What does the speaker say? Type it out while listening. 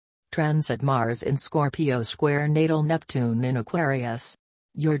Transit Mars in Scorpio square natal Neptune in Aquarius.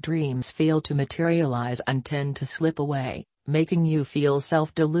 Your dreams fail to materialize and tend to slip away, making you feel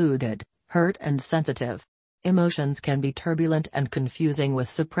self-deluded, hurt and sensitive. Emotions can be turbulent and confusing with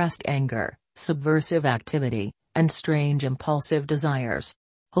suppressed anger, subversive activity, and strange impulsive desires.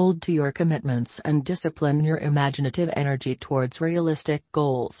 Hold to your commitments and discipline your imaginative energy towards realistic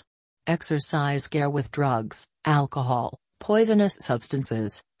goals. Exercise care with drugs, alcohol, poisonous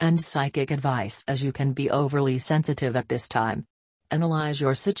substances, and psychic advice, as you can be overly sensitive at this time. Analyze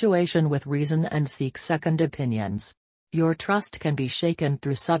your situation with reason and seek second opinions. Your trust can be shaken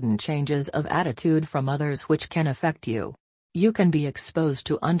through sudden changes of attitude from others which can affect you. You can be exposed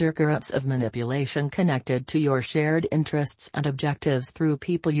to undercurrents of manipulation connected to your shared interests and objectives through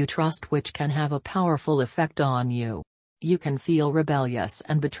people you trust, which can have a powerful effect on you. You can feel rebellious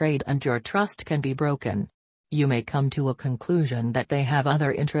and betrayed, and your trust can be broken. You may come to a conclusion that they have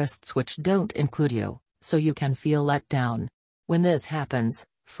other interests which don't include you, so you can feel let down. When this happens,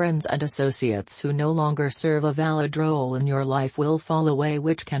 friends and associates who no longer serve a valid role in your life will fall away,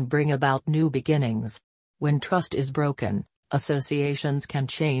 which can bring about new beginnings. When trust is broken, associations can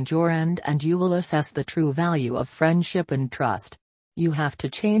change your end, and you will assess the true value of friendship and trust. You have to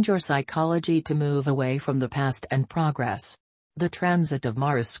change your psychology to move away from the past and progress. The transit of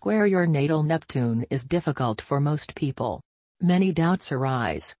Mars square your natal Neptune is difficult for most people. Many doubts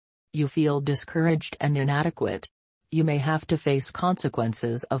arise. You feel discouraged and inadequate. You may have to face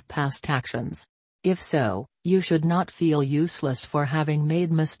consequences of past actions. If so, you should not feel useless for having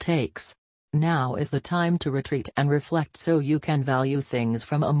made mistakes. Now is the time to retreat and reflect so you can value things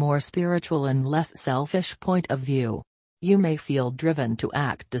from a more spiritual and less selfish point of view. You may feel driven to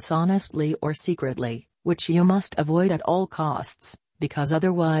act dishonestly or secretly, which you must avoid at all costs, because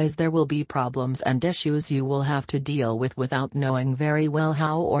otherwise there will be problems and issues you will have to deal with without knowing very well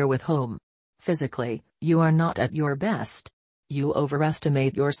how or with whom. Physically, you are not at your best. You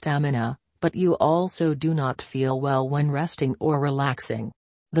overestimate your stamina, but you also do not feel well when resting or relaxing.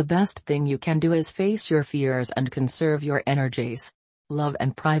 The best thing you can do is face your fears and conserve your energies. Love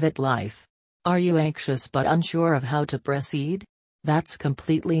and private life. Are you anxious but unsure of how to proceed? That's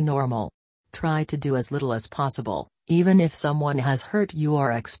completely normal. Try to do as little as possible, even if someone has hurt you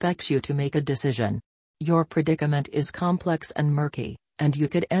or expects you to make a decision. Your predicament is complex and murky, and you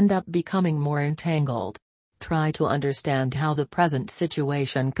could end up becoming more entangled. Try to understand how the present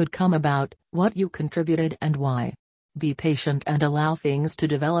situation could come about, what you contributed and why. Be patient and allow things to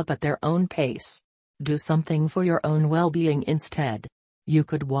develop at their own pace. Do something for your own well-being instead. You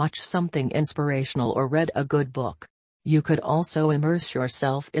could watch something inspirational or read a good book. You could also immerse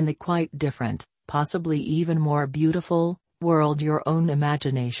yourself in the quite different, possibly even more beautiful, world your own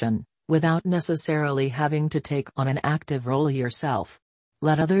imagination, without necessarily having to take on an active role yourself.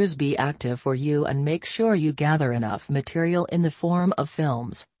 Let others be active for you and make sure you gather enough material in the form of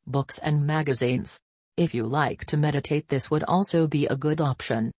films, books and magazines. If you like to meditate, this would also be a good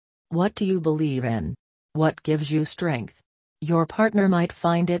option. What do you believe in? What gives you strength? Your partner might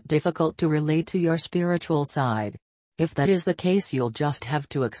find it difficult to relate to your spiritual side. If that is the case, you'll just have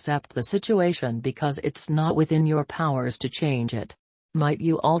to accept the situation because it's not within your powers to change it. Might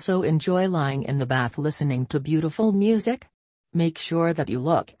you also enjoy lying in the bath listening to beautiful music? Make sure that you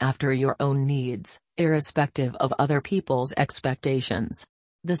look after your own needs, irrespective of other people's expectations.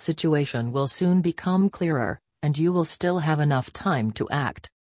 The situation will soon become clearer, and you will still have enough time to act.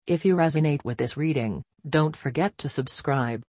 If you resonate with this reading, don't forget to subscribe.